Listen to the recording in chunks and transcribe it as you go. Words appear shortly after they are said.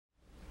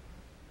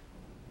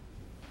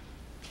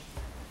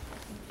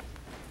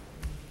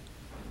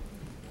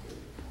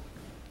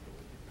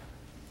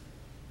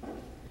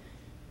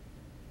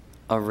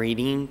A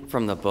reading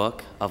from the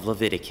book of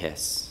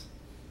Leviticus.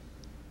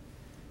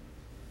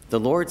 The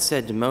Lord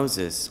said to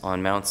Moses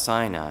on Mount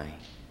Sinai,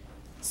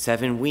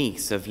 7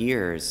 weeks of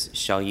years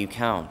shall you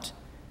count,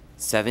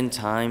 7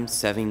 times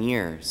 7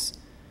 years,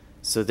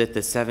 so that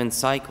the 7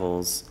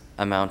 cycles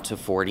amount to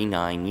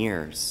 49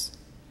 years.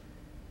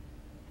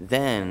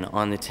 Then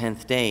on the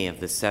 10th day of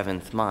the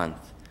 7th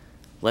month,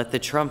 let the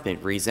trumpet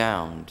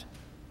resound.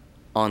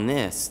 On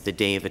this, the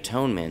Day of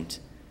Atonement,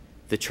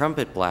 the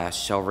trumpet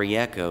blast shall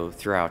re-echo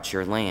throughout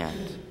your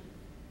land.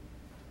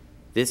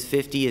 This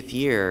 50th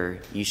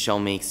year you shall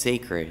make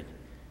sacred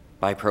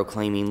by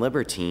proclaiming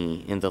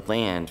liberty in the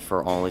land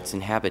for all its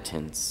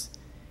inhabitants.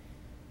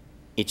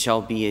 It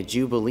shall be a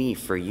jubilee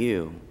for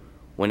you,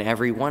 when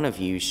every one of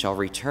you shall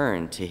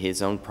return to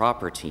his own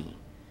property,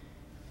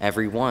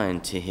 every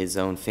one to his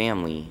own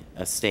family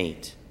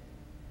estate.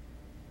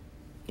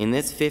 In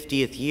this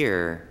 50th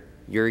year,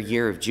 your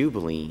year of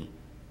jubilee,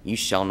 you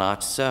shall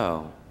not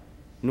sow,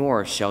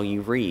 nor shall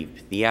you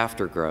reap the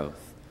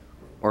aftergrowth,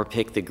 or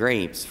pick the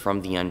grapes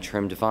from the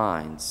untrimmed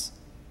vines.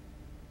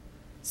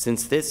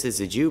 Since this is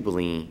a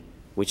jubilee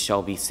which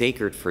shall be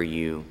sacred for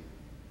you,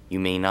 you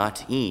may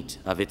not eat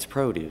of its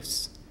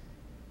produce,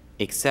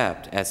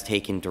 except as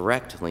taken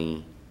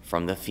directly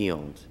from the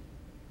field.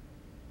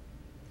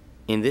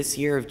 In this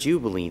year of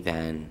jubilee,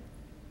 then,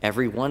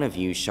 every one of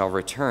you shall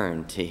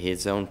return to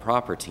his own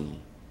property.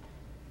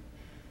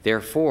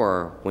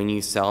 Therefore, when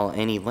you sell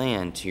any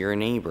land to your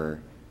neighbor,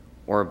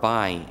 or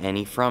buy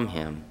any from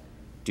him,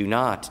 do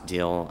not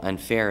deal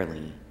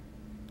unfairly.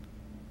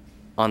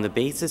 On the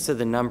basis of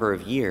the number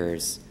of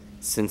years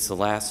since the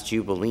last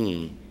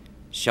Jubilee,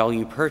 shall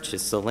you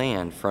purchase the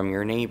land from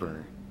your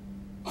neighbor.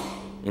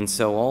 And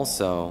so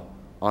also,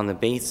 on the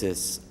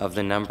basis of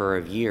the number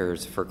of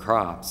years for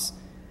crops,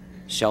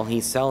 shall he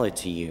sell it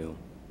to you.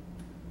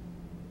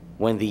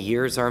 When the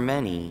years are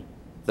many,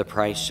 the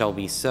price shall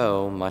be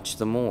so much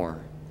the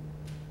more.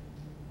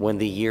 When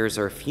the years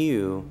are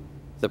few,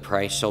 the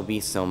price shall be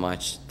so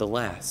much the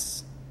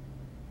less.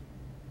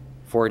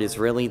 For it is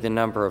really the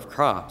number of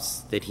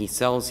crops that he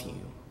sells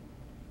you.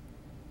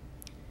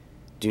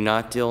 Do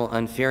not deal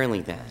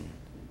unfairly then,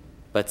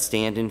 but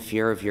stand in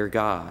fear of your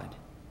God.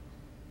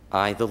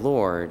 I, the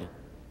Lord,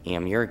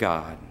 am your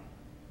God.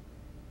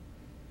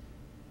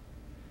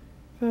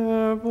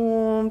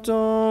 Verbum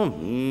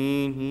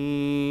Domini.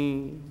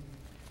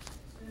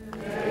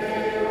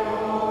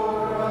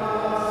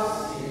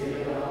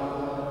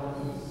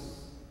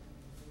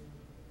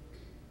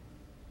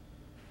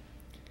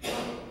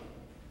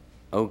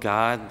 O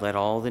God, let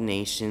all the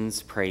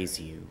nations praise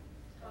you.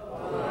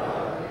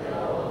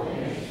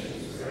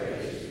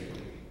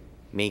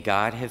 May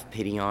God have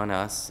pity on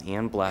us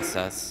and bless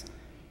us.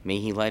 May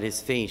he let his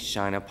face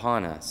shine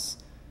upon us.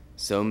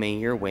 So may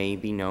your way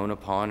be known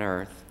upon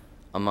earth,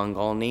 among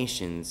all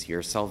nations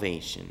your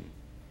salvation.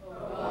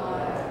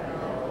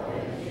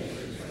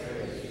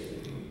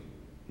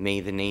 May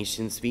the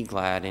nations be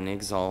glad and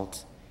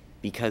exult,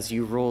 because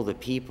you rule the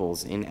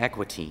peoples in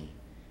equity.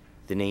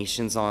 The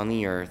nations on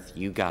the earth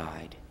you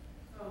guide.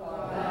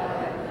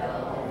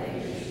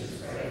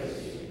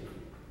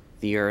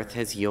 The earth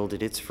has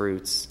yielded its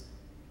fruits.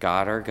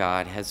 God our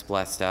God has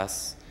blessed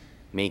us.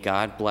 May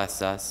God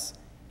bless us,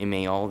 and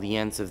may all the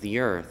ends of the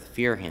earth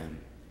fear him.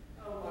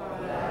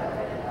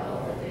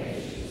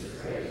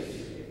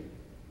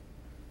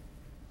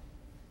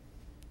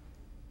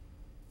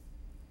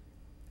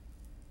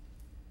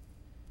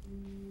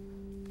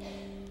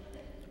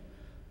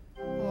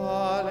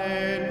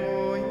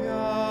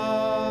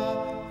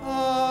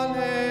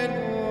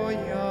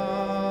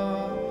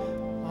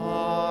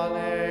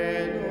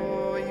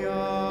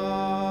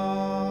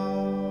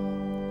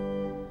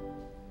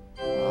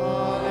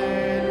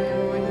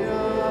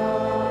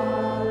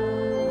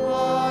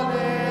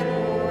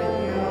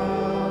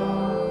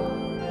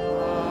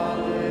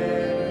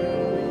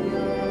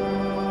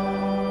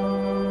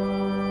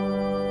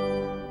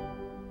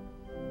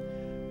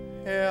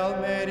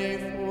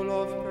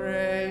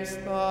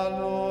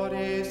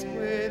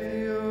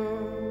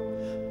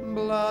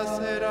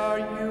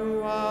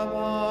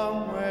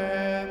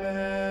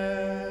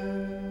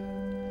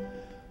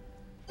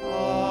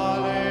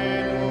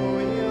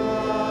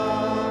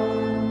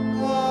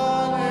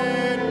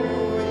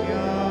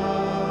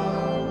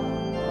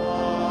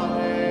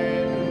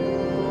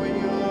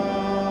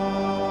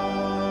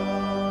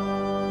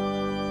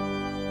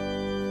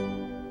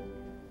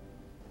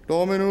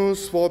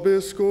 Dominus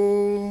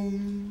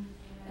vobiscum.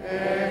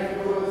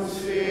 Et cum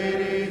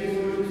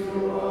spiritu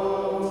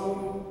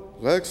tuo.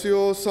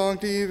 Lectio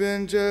Sancti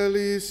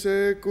Evangelii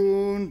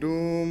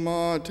secundum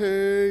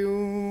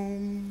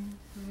Matteum.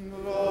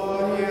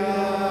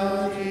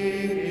 Gloria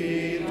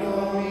tibi,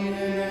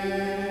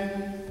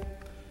 Domine.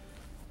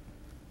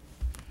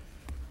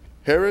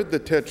 Herod the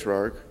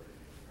Tetrarch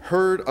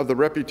heard of the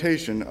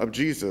reputation of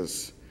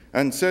Jesus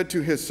and said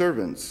to his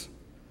servants,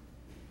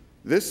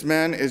 "This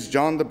man is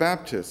John the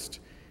Baptist.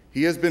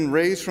 He has been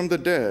raised from the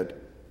dead.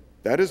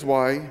 That is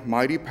why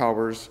mighty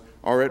powers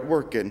are at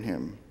work in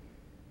him."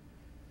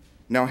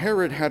 Now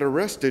Herod had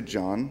arrested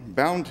John,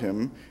 bound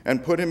him,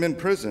 and put him in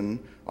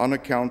prison on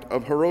account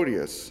of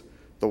Herodias,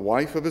 the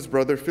wife of his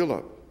brother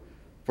Philip.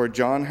 For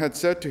John had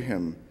said to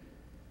him,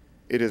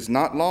 "It is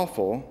not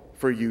lawful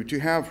for you to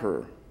have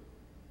her."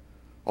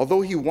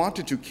 Although he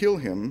wanted to kill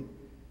him,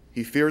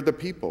 he feared the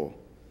people,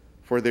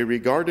 for they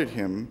regarded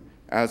him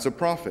as a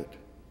prophet.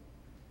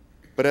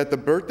 But at the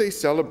birthday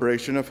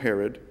celebration of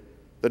Herod,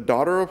 the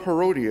daughter of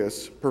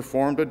Herodias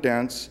performed a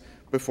dance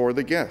before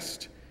the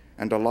guest,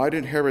 and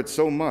delighted Herod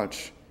so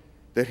much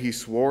that he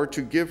swore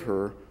to give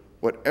her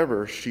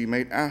whatever she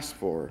might ask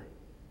for.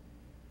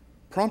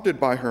 Prompted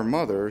by her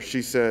mother,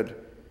 she said,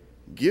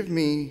 "Give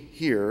me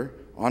here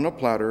on a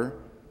platter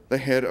the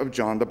head of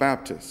John the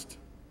Baptist."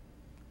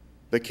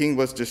 The king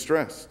was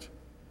distressed,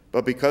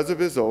 but because of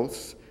his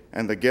oaths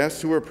and the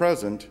guests who were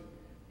present,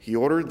 he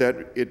ordered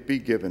that it be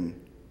given,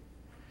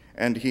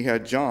 and he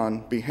had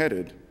John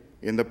beheaded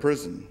in the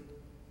prison.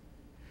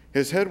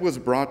 His head was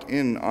brought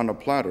in on a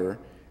platter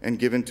and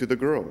given to the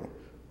girl,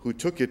 who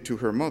took it to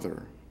her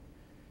mother.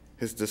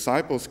 His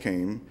disciples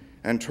came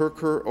and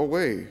took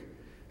away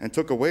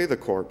the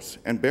corpse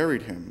and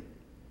buried him.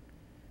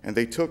 And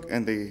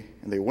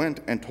they went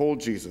and told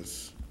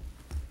Jesus.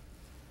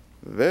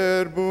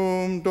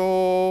 Verbum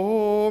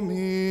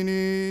Domini.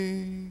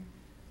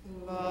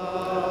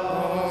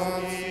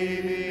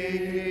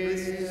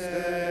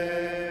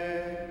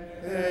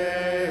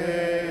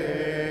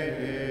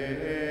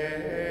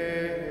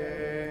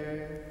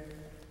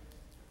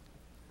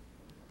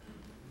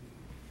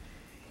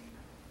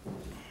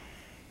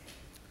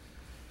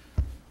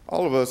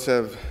 All of us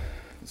have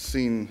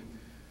seen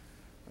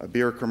a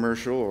beer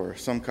commercial or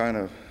some kind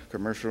of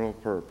commercial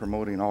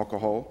promoting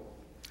alcohol.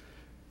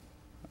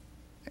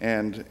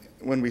 And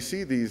when we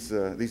see these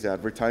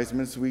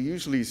advertisements, we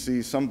usually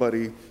see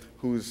somebody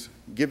who's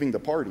giving the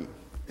party.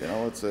 You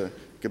know, it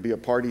could be a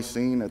party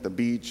scene at the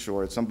beach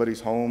or at somebody's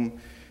home.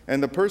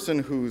 And the person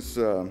who's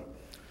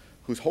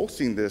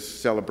hosting this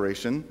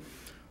celebration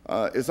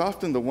is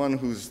often the one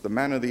who's the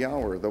man of the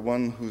hour, the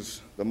one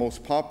who's the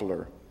most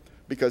popular,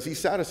 because he's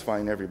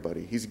satisfying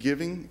everybody. He's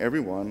giving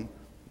everyone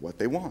what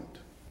they want.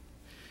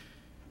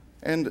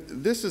 And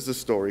this is the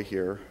story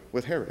here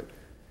with Herod.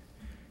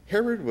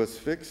 Herod was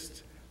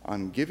fixed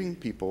on giving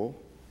people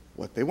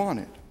what they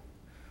wanted.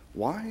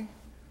 Why?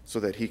 So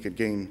that he could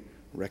gain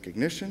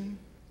recognition,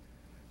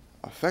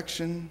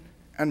 affection,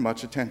 and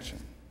much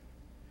attention.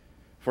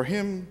 For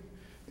him,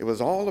 it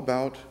was all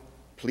about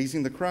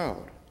pleasing the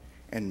crowd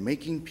and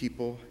making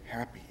people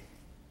happy,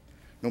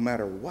 no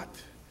matter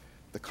what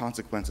the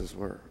consequences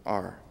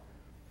are.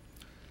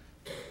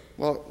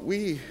 Well,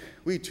 we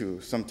too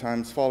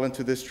sometimes fall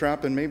into this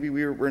trap, and maybe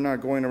we're not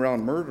going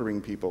around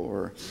murdering people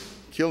or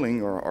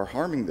killing or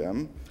harming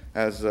them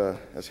as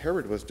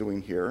Herod was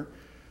doing here,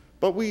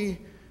 but we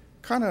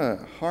kind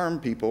of harm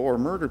people or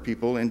murder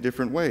people in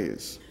different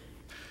ways.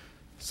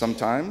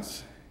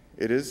 Sometimes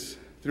it is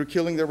through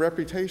killing their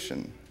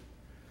reputation,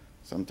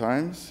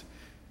 sometimes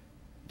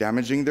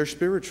damaging their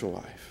spiritual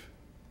life.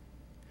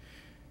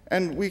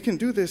 And we can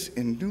do this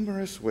in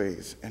numerous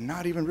ways and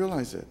not even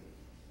realize it.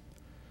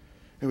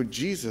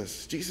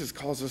 Jesus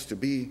calls us to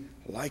be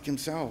like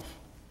himself,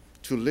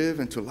 to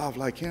live and to love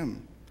like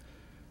him.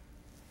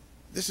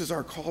 This is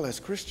our call as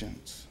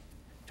Christians,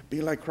 to be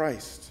like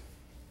Christ.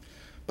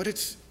 But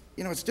it's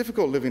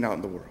difficult living out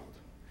in the world.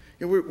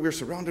 We're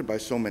surrounded by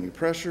so many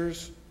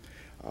pressures.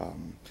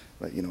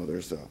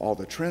 There's all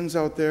the trends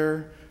out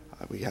there.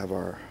 We have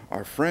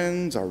our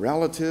friends, our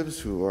relatives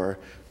who are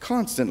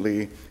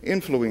constantly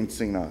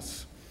influencing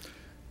us.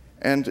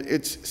 And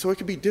it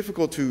can be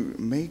difficult to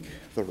make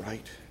the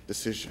right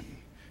decision,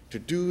 to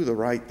do the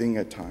right thing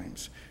at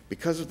times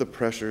because of the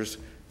pressures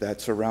that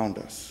surround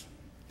us.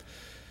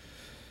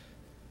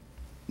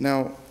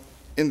 Now,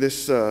 in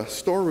this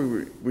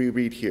story we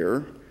read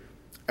here,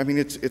 I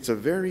mean,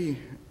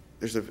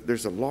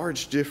 there's a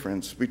large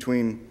difference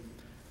between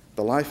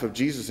the life of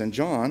Jesus and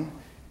John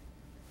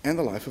and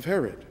the life of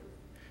Herod.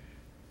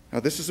 Now,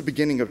 this is the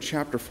beginning of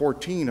chapter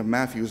 14 of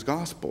Matthew's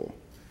Gospel.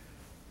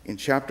 In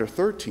chapter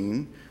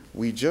 13,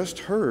 we just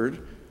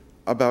heard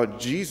about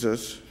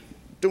Jesus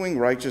doing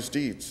righteous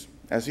deeds,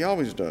 as he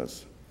always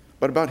does,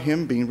 but about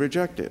him being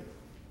rejected.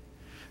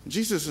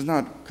 Jesus is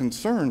not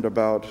concerned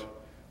about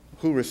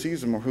who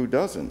receives him or who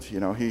doesn't.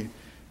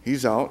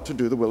 He's out to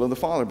do the will of the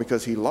Father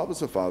because he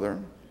loves the Father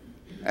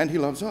and he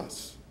loves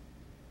us.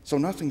 So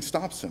nothing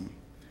stops him,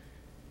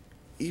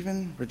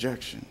 even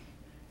rejection.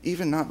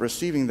 Even not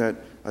receiving that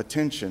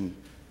attention,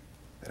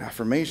 that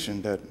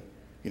affirmation that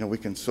we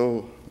can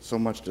so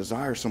much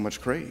desire, so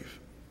much crave.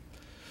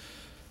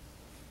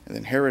 And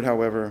then Herod,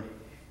 however,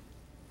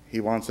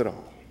 he wants it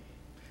all.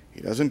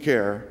 He doesn't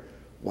care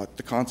what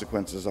the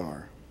consequences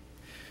are.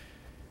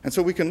 And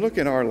so we can look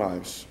at our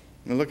lives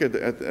and look at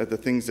the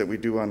things that we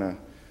do on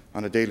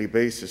a daily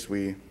basis.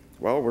 We're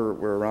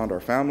around our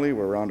family,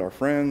 we're around our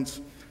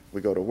friends,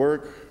 we go to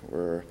work,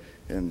 we're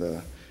in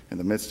the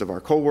midst of our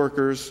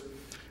coworkers.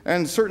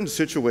 And certain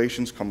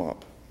situations come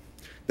up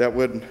that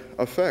would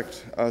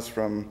affect us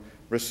from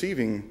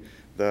receiving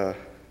the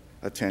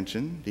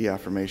attention, the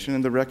affirmation,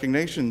 and the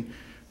recognition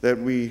that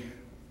we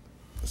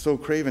so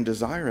crave and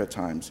desire at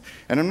times.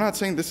 And I'm not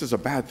saying this is a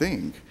bad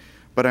thing,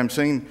 but I'm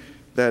saying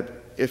that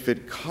if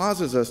it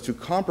causes us to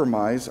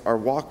compromise our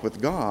walk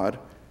with God,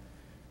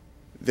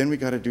 then we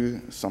got to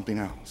do something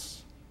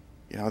else.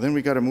 Then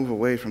we got to move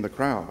away from the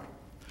crowd.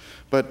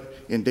 But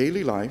in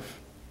daily life,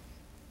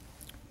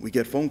 we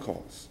get phone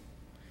calls.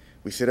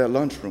 We sit at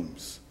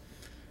lunchrooms.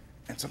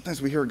 And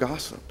sometimes we hear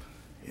gossip,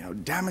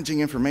 damaging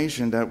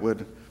information that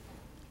would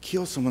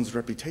kill someone's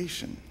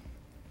reputation.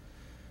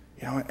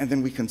 And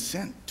then we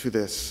consent to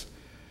this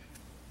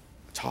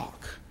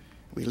talk.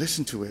 We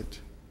listen to it.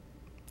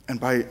 And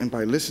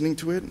by listening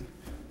to it,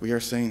 we are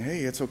saying, hey,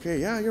 it's okay.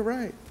 Yeah, you're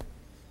right.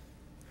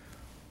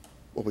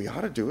 What we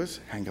ought to do is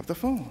hang up the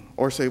phone.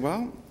 Or say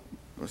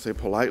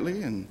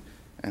politely and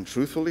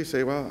truthfully,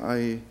 say, well,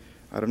 I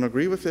don't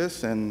agree with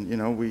this, and,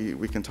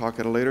 we can talk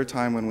at a later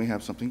time when we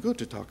have something good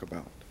to talk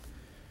about.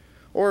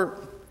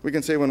 Or we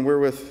can say when we're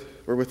with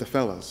the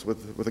fellas,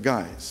 with the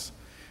guys,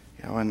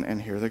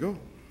 and here they go,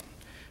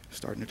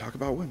 starting to talk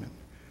about women,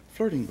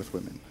 flirting with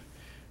women.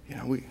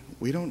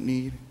 We don't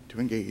need to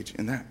engage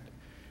in that.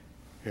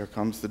 Here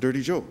comes the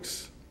dirty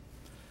jokes.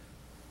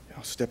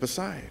 Step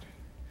aside.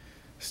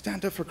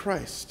 Stand up for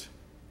Christ.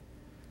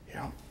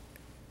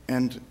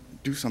 And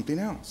do something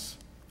else.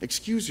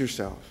 Excuse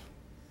yourself.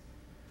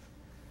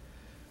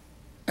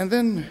 And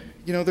then,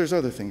 there's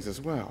other things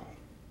as well.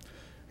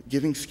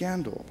 Giving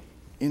scandal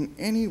in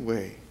any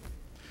way.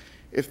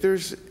 If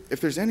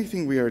there's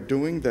anything we are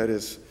doing that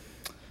is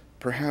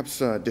perhaps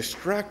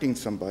distracting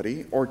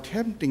somebody or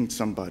tempting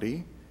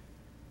somebody,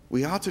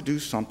 we ought to do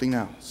something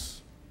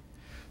else.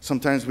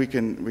 Sometimes we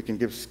can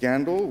give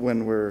scandal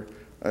when we're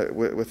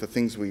with the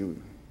things we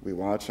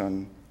watch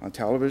on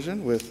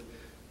television, with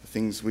the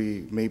things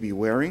we may be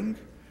wearing,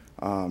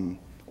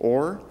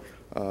 or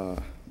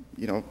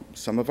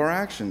some of our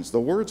actions, the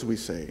words we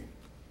say,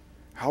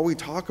 how we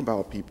talk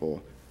about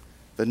people,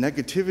 the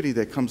negativity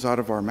that comes out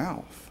of our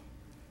mouth,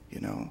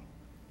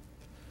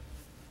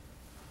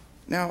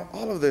 Now,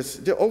 all of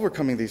this,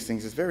 overcoming these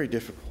things is very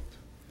difficult.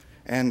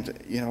 And,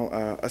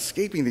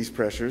 escaping these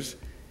pressures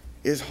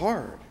is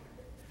hard.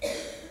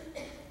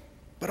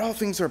 But all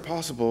things are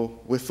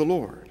possible with the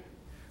Lord.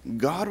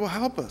 God will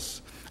help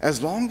us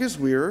as long as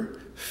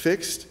we're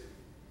fixed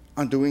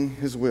on doing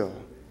His will.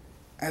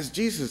 As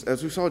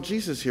we saw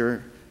Jesus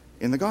here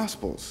in the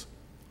Gospels,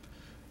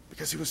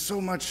 because He was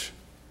so much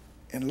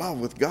in love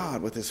with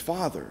God, with His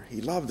Father.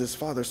 He loved His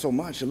Father so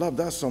much. He loved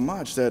us so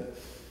much that,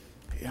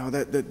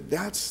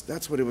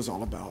 that's what it was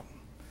all about.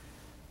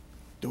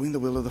 Doing the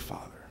will of the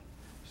Father,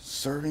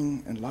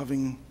 serving and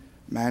loving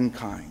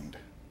mankind.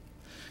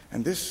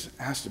 And this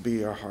has to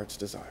be our heart's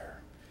desire.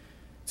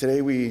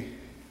 Today we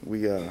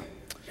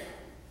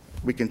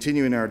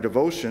continue in our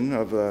devotion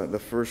of the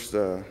first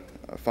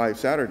 5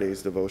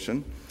 Saturdays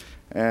devotion,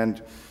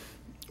 and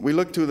we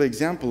look to the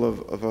example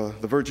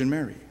of the Virgin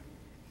Mary.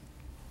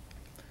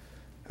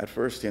 At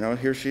first,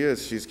 here she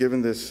is. She's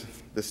given this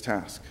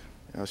task.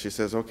 She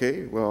says,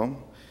 okay, well,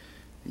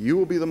 you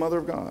will be the mother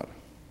of God,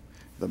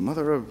 the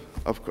mother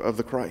of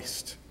the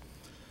Christ.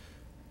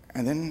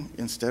 And then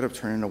instead of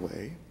turning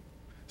away,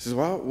 she says,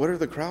 well, what are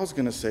the crowds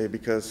going to say?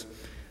 Because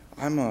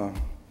I'm a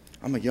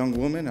young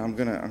woman. I'm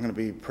gonna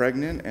be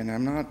pregnant, and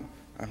I'm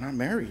not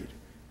married.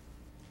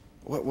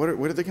 What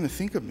are they going to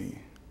think of me?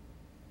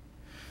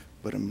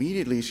 But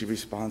immediately she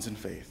responds in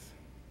faith.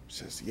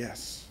 She says,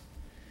 yes.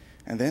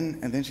 And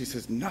then she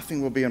says,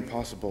 nothing will be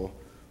impossible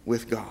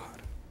with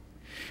God.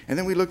 And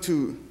then we look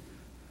to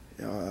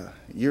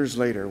years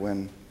later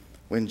when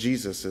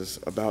Jesus is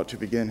about to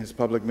begin His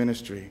public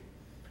ministry.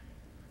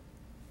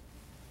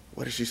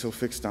 What is she so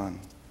fixed on?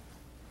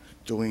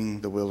 Doing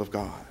the will of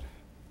God.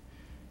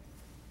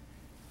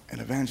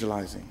 And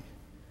evangelizing.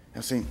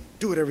 And saying,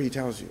 do whatever He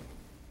tells you.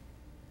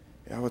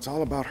 It's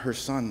all about her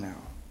Son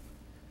now.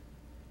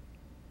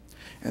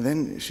 And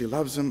then she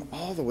loves Him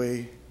all the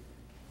way,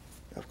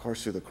 of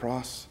course, through the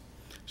cross.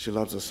 She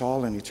loves us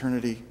all in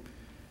eternity.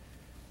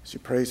 She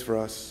prays for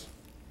us.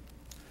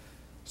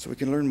 So we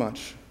can learn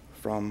much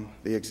from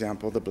the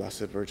example of the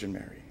Blessed Virgin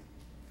Mary.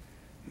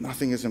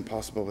 Nothing is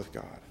impossible with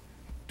God.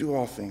 Do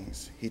all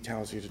things He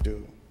tells you to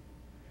do.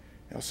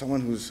 Someone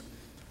whose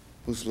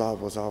first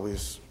love was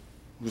always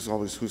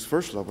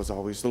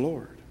the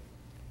Lord.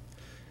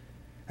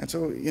 And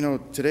so,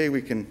 today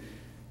we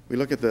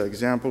look at the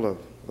example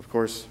of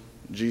course,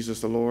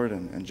 Jesus the Lord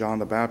and John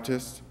the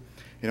Baptist.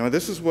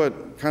 This is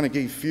what kind of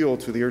gave fuel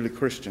to the early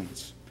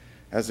Christians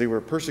as they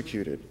were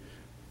persecuted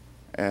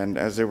and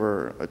as they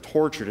were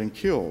tortured and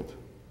killed.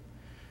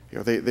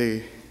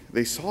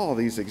 They saw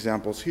these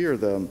examples here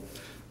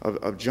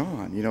of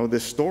John.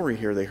 This story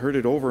here, they heard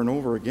it over and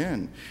over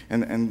again.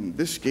 And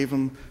this gave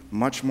them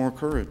much more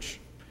courage,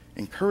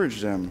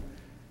 encouraged them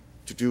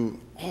to do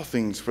all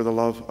things for the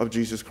love of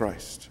Jesus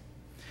Christ,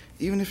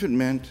 even if it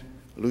meant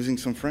losing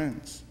some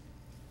friends,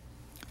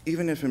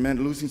 even if it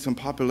meant losing some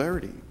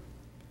popularity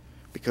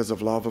because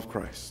of love of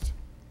Christ.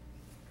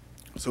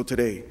 So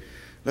today,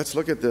 let's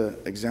look at the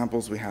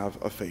examples we have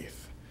of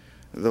faith.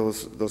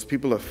 those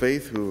people of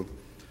faith who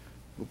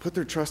put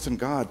their trust in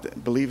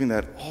God, believing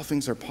that all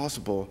things are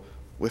possible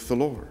with the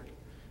Lord.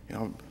 You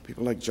know,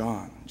 people like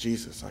John,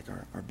 Jesus, like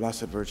our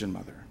Blessed Virgin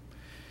Mother.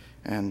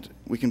 And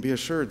we can be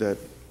assured that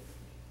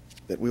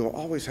we will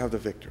always have the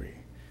victory,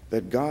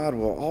 that God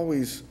will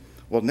always,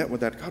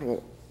 God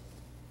will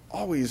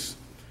always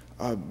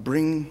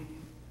bring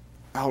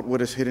out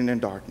what is hidden in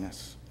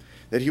darkness,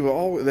 that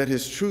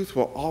his truth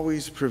will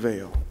always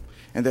prevail,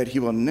 and that he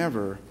will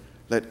never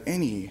let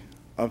any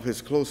of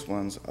his close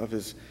ones, of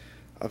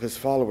his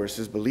followers,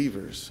 his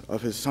believers,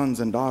 of his sons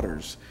and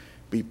daughters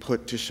be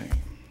put to shame.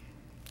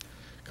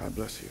 God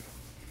bless you.